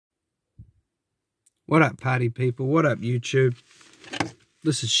What up, party people? What up, YouTube?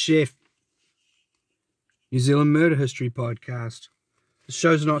 This is Chef, New Zealand Murder History Podcast. The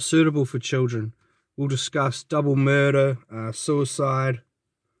show's not suitable for children. We'll discuss double murder, suicide,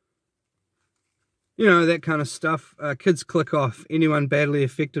 you know, that kind of stuff. Kids, click off. Anyone badly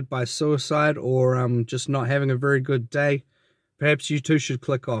affected by suicide or just not having a very good day, perhaps you too should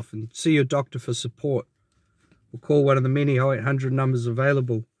click off and see your doctor for support. Or call one of the many 0800 numbers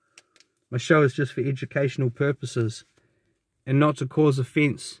available. My show is just for educational purposes and not to cause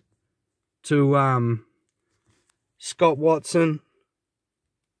offence to Scott Watson,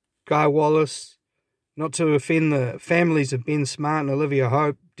 Guy Wallace, not to offend the families of Ben Smart and Olivia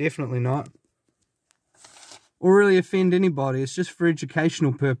Hope, definitely not. Or really offend anybody. It's just for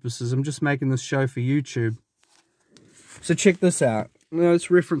educational purposes. I'm just making this show for YouTube. So check this out.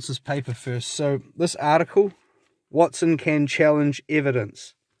 Let's reference this paper first. So this article, Watson can challenge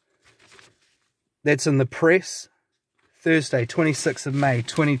evidence. That's in the press, Thursday, 26th of May,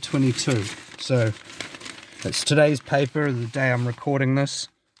 2022. So that's today's paper. The day I'm recording this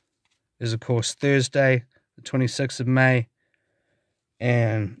is, of course, Thursday, the 26th of May.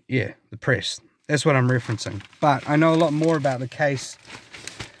 And yeah, the press. That's what I'm referencing. But I know a lot more about the case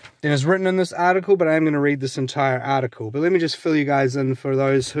than is written in this article, but I am going to read this entire article. But let me just fill you guys in for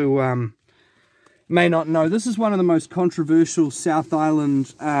those who may not know. This is one of the most controversial South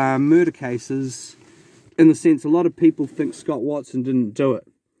Island murder cases, in the sense a lot of people think Scott Watson didn't do it.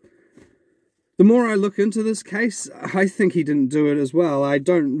 The more I look into this case, I think he didn't do it as well. I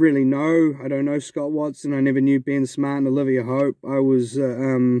don't really know. I don't know Scott Watson. I never knew Ben Smart and Olivia Hope. I was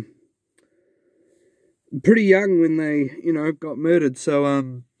pretty young when they, you know, got murdered.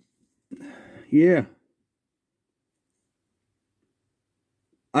 So, yeah.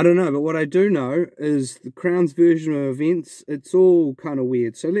 I don't know, but what I do know is the Crown's version of events. It's all kind of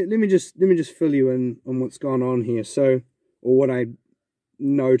weird. So let me just fill you in on what's gone on here. So, or what I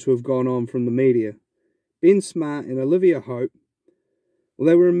know to have gone on from the media. Ben Smart and Olivia Hope. Well,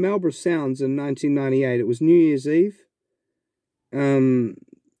 they were in Marlborough Sounds in 1998. It was New Year's Eve. And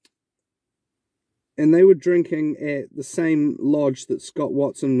they were drinking at the same lodge that Scott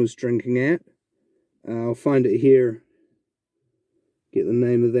Watson was drinking at. I'll find it here. Get the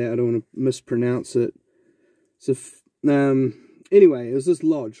name of that. I don't want to mispronounce it. So, anyway, it was this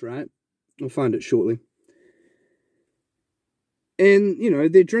lodge, right? I'll find it shortly. And, you know,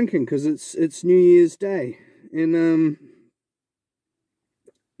 they're drinking because it's New Year's Day. And,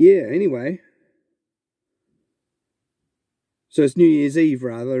 yeah, anyway. So it's New Year's Eve,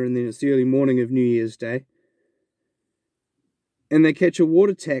 rather, and then it's the early morning of New Year's Day. And they catch a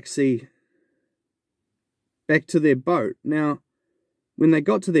water taxi back to their boat. Now, when they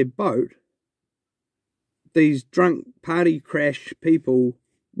got to their boat, these drunk party crash people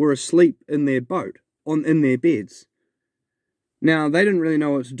were asleep in their boat, in their beds. Now, they didn't really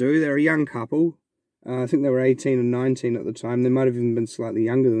know what to do. They're a young couple. I think they were 18 and 19 at the time. They might have even been slightly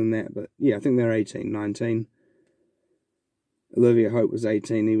younger than that, but yeah, I think they were 18, 19. Olivia Hope was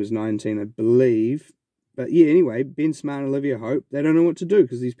 18, he was 19, I believe. But yeah, anyway, Ben Smart and Olivia Hope, they don't know what to do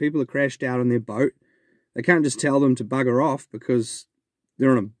because these people are crashed out on their boat. They can't just tell them to bugger off because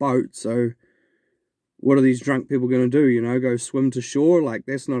they're on a boat. So what are these drunk people going to do? You know, go swim to shore? Like,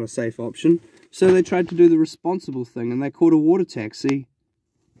 that's not a safe option. So they tried to do the responsible thing and they called a water taxi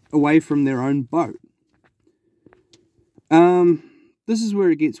away from their own boat. This is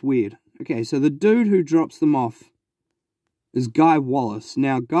where it gets weird. Okay, so the dude who drops them off is Guy Wallace.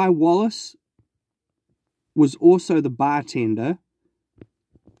 Now, Guy Wallace was also the bartender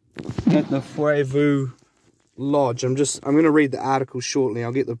at the Forevu Lodge. I'm going to read the article shortly.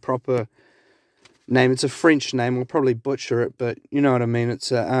 I'll get the proper name. It's a French name. I'll probably butcher it, but you know what I mean.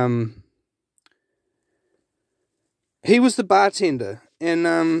 It's a, he was the bartender. And,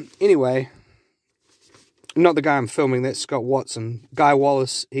 anyway, not the guy I'm filming, that's Scott Watson. Guy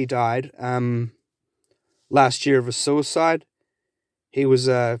Wallace, he died, last year of a suicide. He was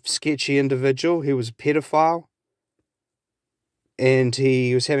a sketchy individual. He was a pedophile. And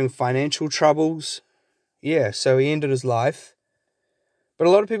he was having financial troubles. Yeah, so he ended his life. But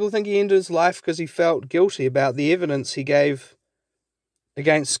a lot of people think he ended his life because he felt guilty about the evidence he gave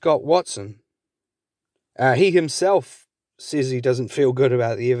against Scott Watson. He himself says he doesn't feel good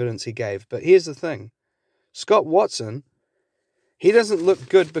about the evidence he gave. But here's the thing. Scott Watson, he doesn't look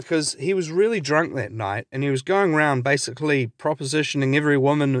good because he was really drunk that night and he was going around basically propositioning every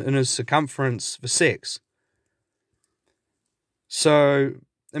woman in his circumference for sex. So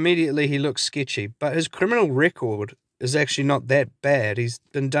immediately he looks sketchy, but his criminal record is actually not that bad. He's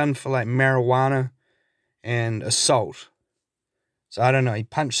been done for like marijuana and assault. So I don't know, he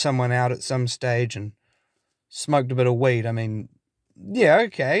punched someone out at some stage and smoked a bit of weed. I mean, yeah,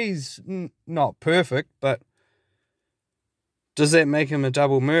 okay, he's not perfect, but does that make him a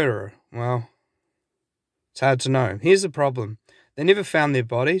double murderer? Well, it's hard to know. Here's the problem. They never found their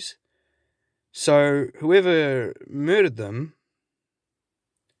bodies. So whoever murdered them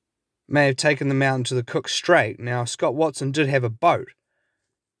may have taken them out into the Cook Strait. Now, Scott Watson did have a boat,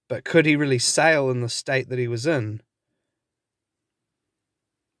 but could he really sail in the state that he was in?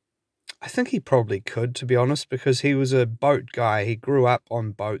 I think he probably could, to be honest, because he was a boat guy. He grew up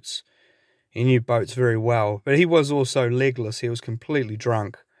on boats. He knew boats very well, but he was also legless. He was completely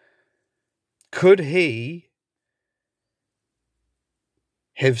drunk. Could he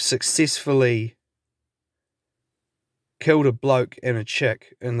have successfully killed a bloke and a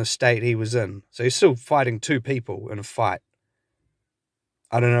chick in the state he was in? So he's still fighting two people in a fight.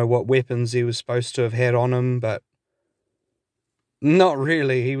 I don't know what weapons he was supposed to have had on him, but not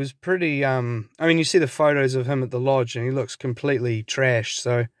really. He was pretty, I mean, you see the photos of him at the lodge and he looks completely trashed,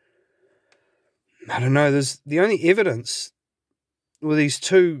 so I don't know. There's the only evidence were these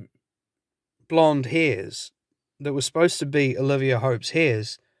two blonde hairs that were supposed to be Olivia Hope's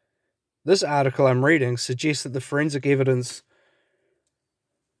hairs. This article I'm reading suggests that the forensic evidence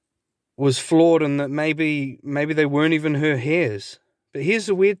was flawed and that maybe they weren't even her hairs. But here's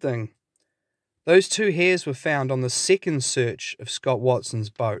the weird thing. Those two hairs were found on the second search of Scott Watson's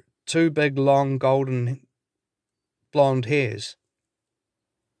boat. Two big, long, golden, blonde hairs.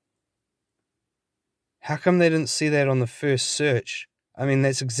 How come they didn't see that on the first search? I mean,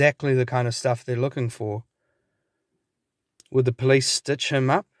 that's exactly the kind of stuff they're looking for. Would the police stitch him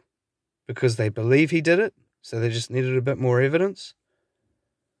up because they believe he did it, so they just needed a bit more evidence?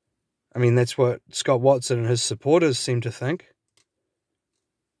 I mean, that's what Scott Watson and his supporters seem to think.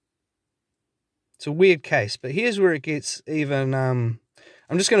 It's a weird case, but here's where it gets even... I'm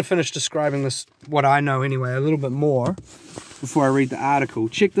just going to finish describing this, what I know anyway, a little bit more before I read the article.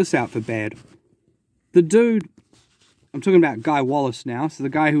 Check this out for bad. The dude, I'm talking about Guy Wallace now, so the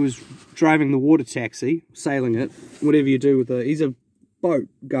guy who was driving the water taxi, sailing it, whatever you do with it, he's a boat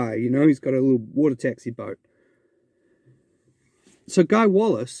guy, you know, he's got a little water taxi boat. So Guy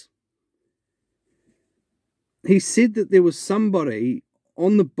Wallace, he said that there was somebody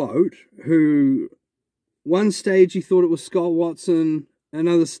on the boat who, one stage he thought it was Scott Watson,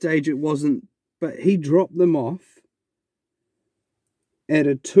 another stage it wasn't, but he dropped them off at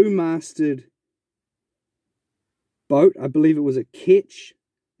a two-masted boat. I believe it was a ketch,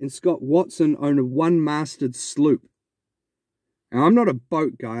 and Scott Watson owned a one-masted sloop. Now, I'm not a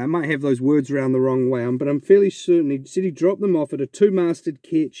boat guy. I might have those words around the wrong way, but I'm fairly certain he said he dropped them off at a two-masted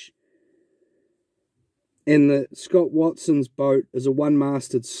ketch, and the Scott Watson's boat is a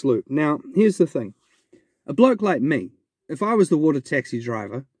one-masted sloop. Now, here's the thing. A bloke like me, if I was the water taxi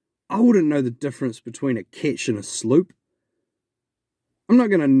driver, I wouldn't know the difference between a ketch and a sloop. I'm not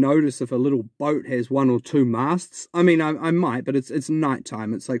going to notice if a little boat has one or two masts. I mean, I might, but it's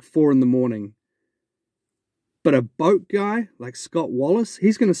nighttime. It's like 4 in the morning. But a boat guy like Scott Wallace,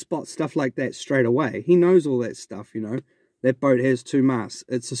 he's going to spot stuff like that straight away. He knows all that stuff, you know. That boat has two masts.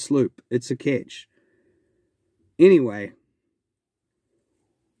 It's a sloop. It's a ketch. Anyway,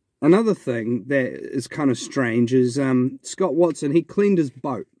 another thing that is kind of strange is Scott Watson, he cleaned his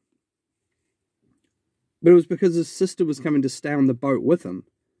boat. But it was because his sister was coming to stay on the boat with him.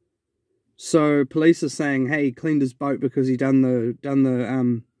 So police are saying, hey, he cleaned his boat because he done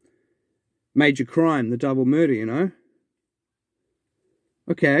the major crime, the double murder, you know?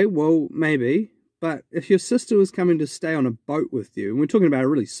 Okay, well, maybe. But if your sister was coming to stay on a boat with you, and we're talking about a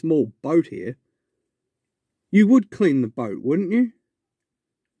really small boat here, you would clean the boat, wouldn't you?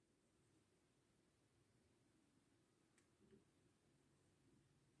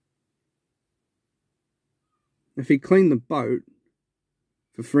 If he cleaned the boat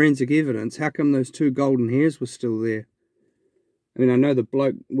for forensic evidence, how come those two golden hairs were still there? I mean, I know the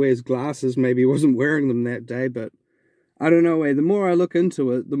bloke wears glasses. Maybe he wasn't wearing them that day, but I don't know. The more I look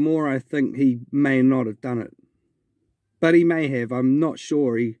into it, the more I think he may not have done it. But he may have. I'm not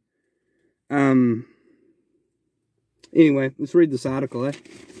sure. Anyway, let's read this article, eh?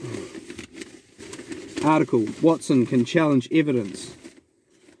 Article, Watson can challenge evidence.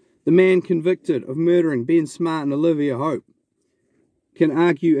 The man convicted of murdering Ben Smart and Olivia Hope can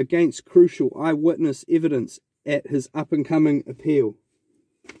argue against crucial eyewitness evidence at his up-and-coming appeal.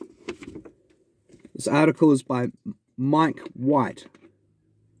 This article is by Mike White.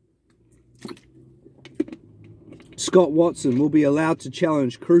 Scott Watson will be allowed to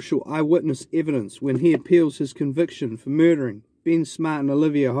challenge crucial eyewitness evidence when he appeals his conviction for murdering Ben Smart and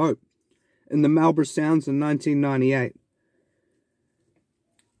Olivia Hope in the Marlborough Sounds in 1998.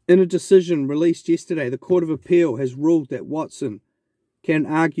 In a decision released yesterday, the Court of Appeal has ruled that Watson can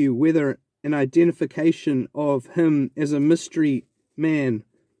argue whether an identification of him as a mystery man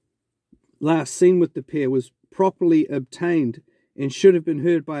last seen with the pair was properly obtained and should have been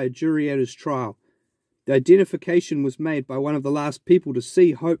heard by a jury at his trial. The identification was made by one of the last people to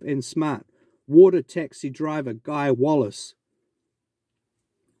see Hope and Smart, water taxi driver Guy Wallace,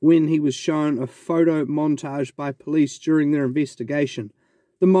 when he was shown a photo montage by police during their investigation.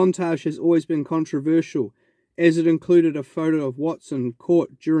 The montage has always been controversial, as it included a photo of Watson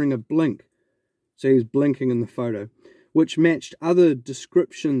caught during a blink, so he was blinking in the photo, which matched other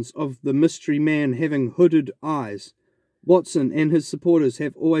descriptions of the mystery man having hooded eyes. Watson and his supporters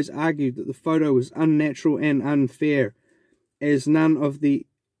have always argued that the photo was unnatural and unfair, as none of the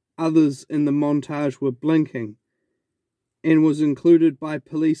others in the montage were blinking, and was included by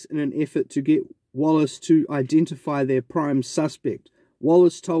police in an effort to get Wallace to identify their prime suspect.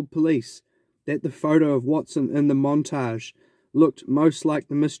 Wallace told police that the photo of Watson in the montage looked most like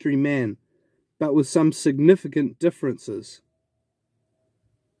the mystery man, but with some significant differences.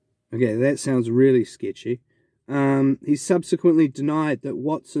 Okay, that sounds really sketchy. He subsequently denied that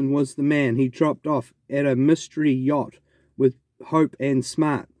Watson was the man he dropped off at a mystery yacht with Hope and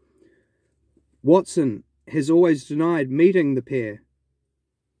Smart. Watson has always denied meeting the pair.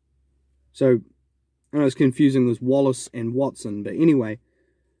 So, I know it's confusing, there's Wallace and Watson, but anyway,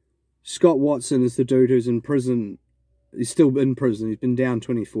 Scott Watson is the dude who's in prison. He's still in prison, he's been down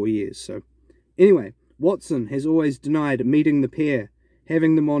 24 years, so... Anyway, Watson has always denied meeting the pair,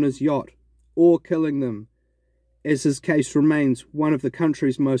 having them on his yacht, or killing them, as his case remains one of the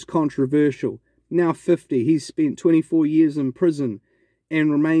country's most controversial. Now 50, he's spent 24 years in prison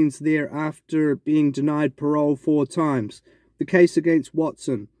and remains there after being denied parole 4 times. The case against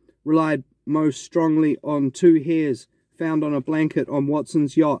Watson relied most strongly on 2 hairs found on a blanket on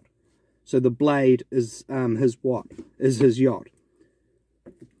Watson's yacht. So the blade is his yacht,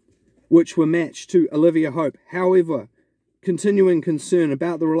 which were matched to Olivia Hope. However, continuing concern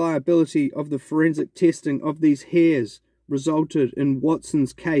about the reliability of the forensic testing of these hairs resulted in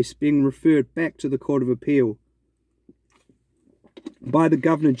Watson's case being referred back to the Court of Appeal by the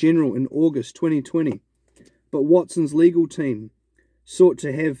Governor-General in August 2020. But Watson's legal team sought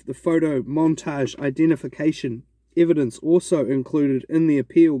to have the photo montage identification evidence also included in the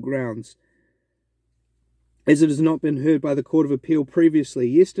appeal grounds, as it has not been heard by the Court of Appeal previously.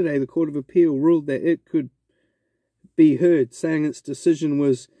 Yesterday, the Court of Appeal ruled that it could be heard, saying its decision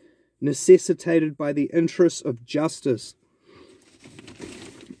was necessitated by the interests of justice.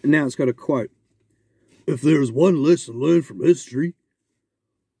 And now it's got a quote. If there is one lesson learned from history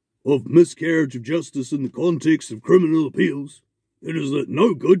of miscarriage of justice in the context of criminal appeals, it is that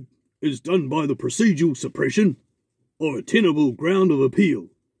no good is done by the procedural suppression of a tenable ground of appeal,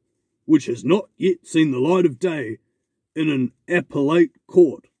 which has not yet seen the light of day in an appellate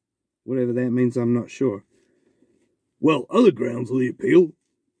court. Whatever that means, I'm not sure. While other grounds of the appeal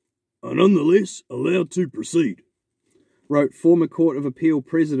are nonetheless allowed to proceed, wrote former Court of Appeal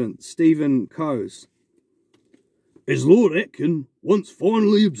President Stephen Coase. As Lord Atkin once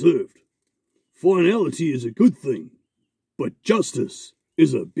finally observed, finality is a good thing, but justice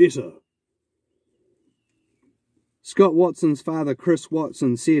is a better. Scott Watson's father, Chris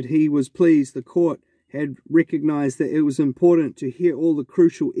Watson, said he was pleased the court had recognised that it was important to hear all the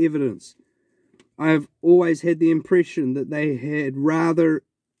crucial evidence. I have always had the impression that they had rather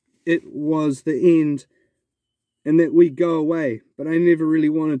it was the end and that we go away, but I never really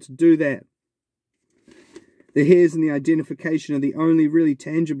wanted to do that. The hairs and the identification are the only really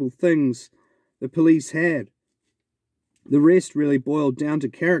tangible things the police had. The rest really boiled down to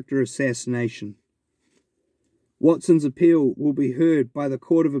character assassination. Watson's appeal will be heard by the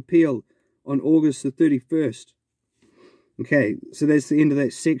Court of Appeal on August the 31st. Okay, so that's the end of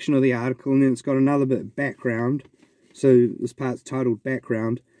that section of the article, and then it's got another bit of background. So this part's titled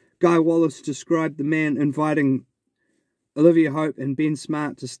Background. Guy Wallace described the man inviting Olivia Hope and Ben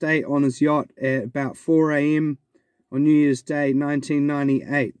Smart to stay on his yacht at about 4 a.m. on New Year's Day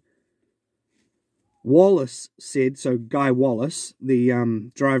 1998. Wallace said, so Guy Wallace,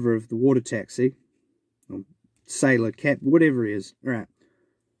 the driver of the water taxi, or sailor, cap, whatever he is, right.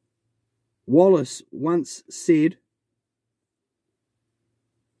 Wallace once said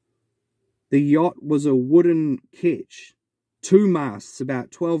the yacht was a wooden ketch, 2 masts about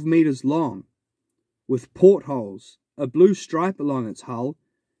 12 meters long, with portholes, a blue stripe along its hull,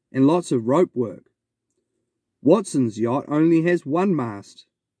 and lots of rope work. Watson's yacht only has 1 mast.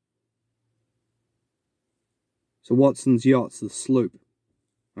 So Watson's yacht's the sloop.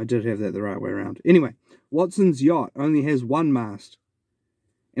 I did have that the right way around. Anyway, Watson's yacht only has 1 mast.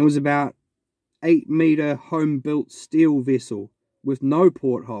 and was about 8-meter home-built steel vessel with no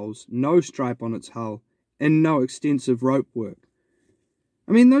portholes, no stripe on its hull, and no extensive rope work.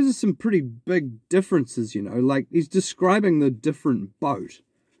 I mean, those are some pretty big differences, you know. Like, he's describing the different boat.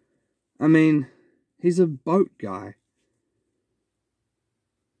 I mean, he's a boat guy.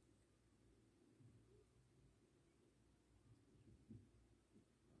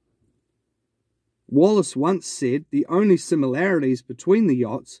 Wallace once said the only similarities between the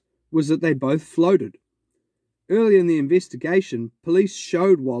yachts was that they both floated. Early in the investigation, police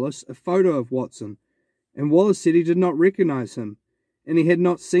showed Wallace a photo of Watson, and Wallace said he did not recognize him, and he had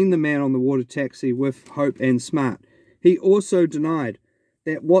not seen the man on the water taxi with Hope and Smart. He also denied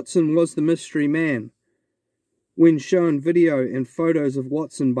that Watson was the mystery man. When shown video and photos of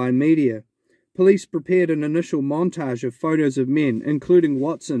Watson by media, police prepared an initial montage of photos of men, including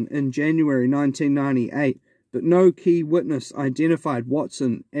Watson, in January 1998, but no key witness identified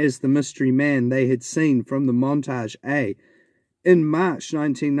Watson as the mystery man they had seen from the montage A. In March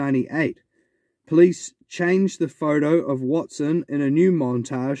 1998, police changed the photo of Watson in a new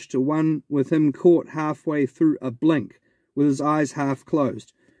montage to one with him caught halfway through a blink, with his eyes half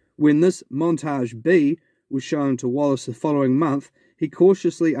closed. When this montage B was shown to Wallace the following month, he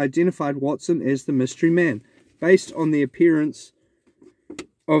cautiously identified Watson as the mystery man, based on the appearance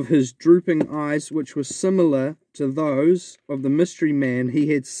of his drooping eyes, which were similar to those of the mystery man he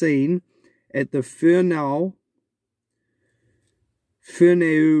had seen at the Furneaux,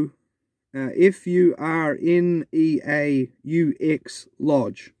 F-U-R-N-E-A-U-X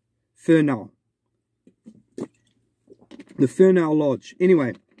Lodge. Furneaux. The Furneaux Lodge.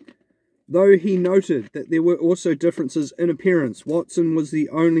 Anyway, though he noted that there were also differences in appearance, Watson was the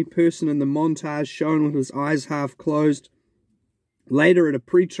only person in the montage shown with his eyes half closed. Later, at a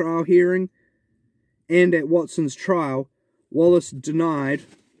pre-trial hearing and at Watson's trial, Wallace denied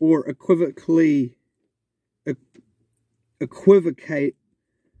or equivocated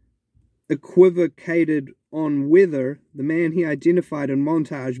on whether the man he identified in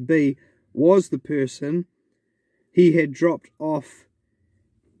montage B was the person he had dropped off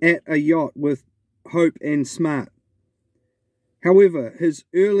at a yacht with Hope and Smart. However, his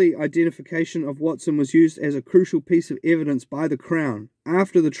early identification of Watson was used as a crucial piece of evidence by the Crown.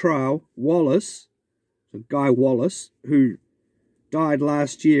 After the trial, Wallace, so Guy Wallace, who died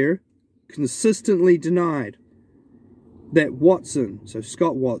last year, consistently denied that Watson, so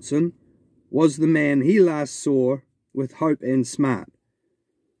Scott Watson, was the man he last saw with Hope and Smart.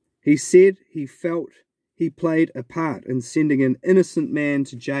 He said he felt he played a part in sending an innocent man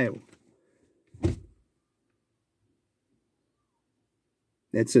to jail.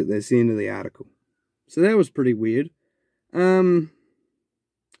 That's it. That's the end of the article. So that was pretty weird. Honestly,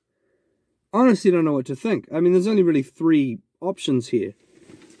 don't know what to think. I mean, there's only really 3 options here.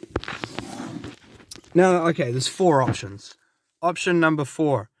 Now, okay, there's 4 options. Option number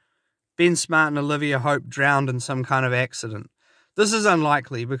 4. Ben Smart and Olivia Hope drowned in some kind of accident. This is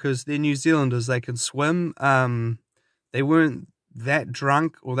unlikely because they're New Zealanders. They can swim. They weren't that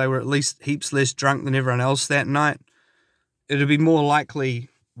drunk, or they were at least heaps less drunk than everyone else that night. It'd be more likely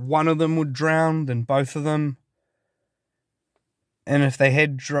one of them would drown than both of them. And if they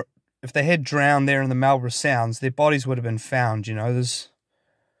had drowned there in the Marlborough Sounds, their bodies would have been found. You know, it's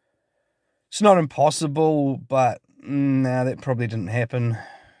not impossible, but no, that probably didn't happen.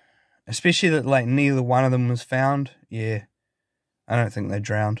 Especially that like neither one of them was found. Yeah, I don't think they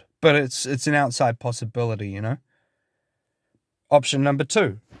drowned, but it's an outside possibility, you know. Option number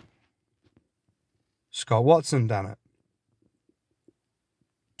 2. Scott Watson done it.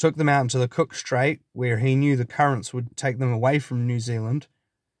 Took them out into the Cook Strait, where he knew the currents would take them away from New Zealand,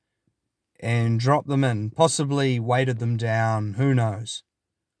 and dropped them in. Possibly weighted them down, who knows.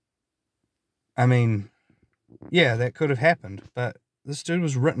 I mean, yeah, that could have happened, but this dude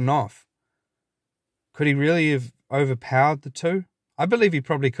was written off. Could he really have overpowered the 2? I believe he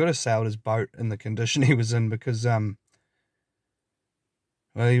probably could have sailed his boat in the condition he was in, because, well,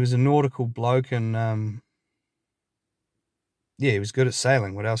 he was a nautical bloke, and, yeah, he was good at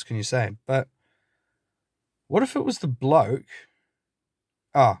sailing. What else can you say? But what if it was the bloke?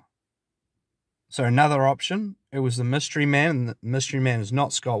 Oh, so another option. It was the mystery man, and the mystery man is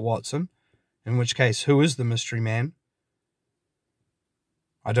not Scott Watson. In which case, who is the mystery man?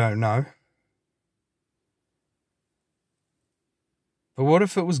 I don't know. But what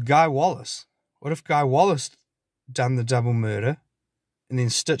if it was Guy Wallace? What if Guy Wallace done the double murder and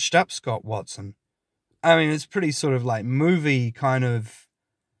then stitched up Scott Watson? I mean, it's pretty sort of like movie kind of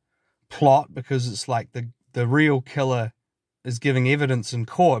plot, because it's like the real killer is giving evidence in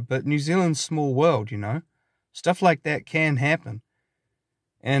court, but New Zealand's small world, you know. Stuff like that can happen.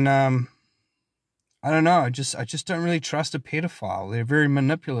 And I don't know, I just don't really trust a pedophile. They're very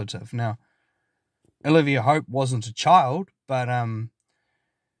manipulative. Now, Olivia Hope wasn't a child, but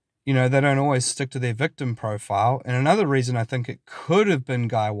you know, they don't always stick to their victim profile. And another reason I think it could have been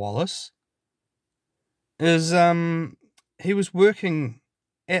Guy Wallace is he was working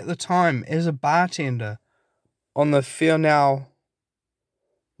at the time as a bartender on the Fearnow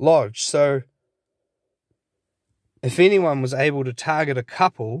Lodge. So if anyone was able to target a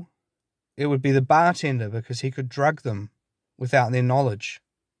couple, it would be the bartender, because he could drug them without their knowledge.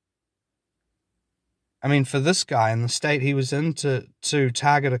 I mean, for this guy in the state he was in to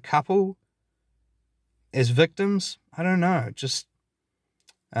target a couple as victims, I don't know.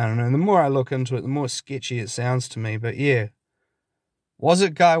 I don't know. The more I look into it, the more sketchy it sounds to me. But yeah, was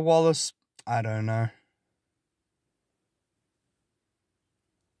it Guy Wallace? I don't know.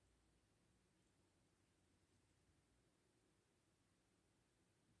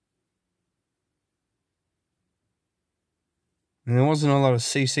 And there wasn't a lot of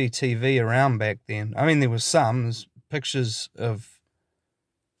CCTV around back then. I mean, there was some. There's pictures of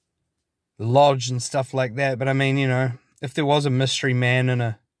the lodge and stuff like that. But I mean, you know, if there was a mystery man in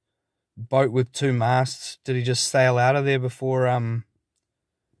a boat with 2 masts, did he just sail out of there before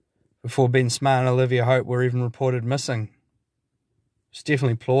Ben Smart and Olivia Hope were even reported missing? It's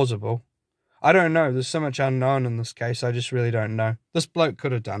definitely plausible. I don't know. There's so much unknown in this case. I just really don't know. This bloke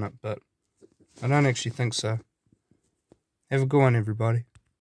could have done it, but I don't actually think so. Have a good one, everybody.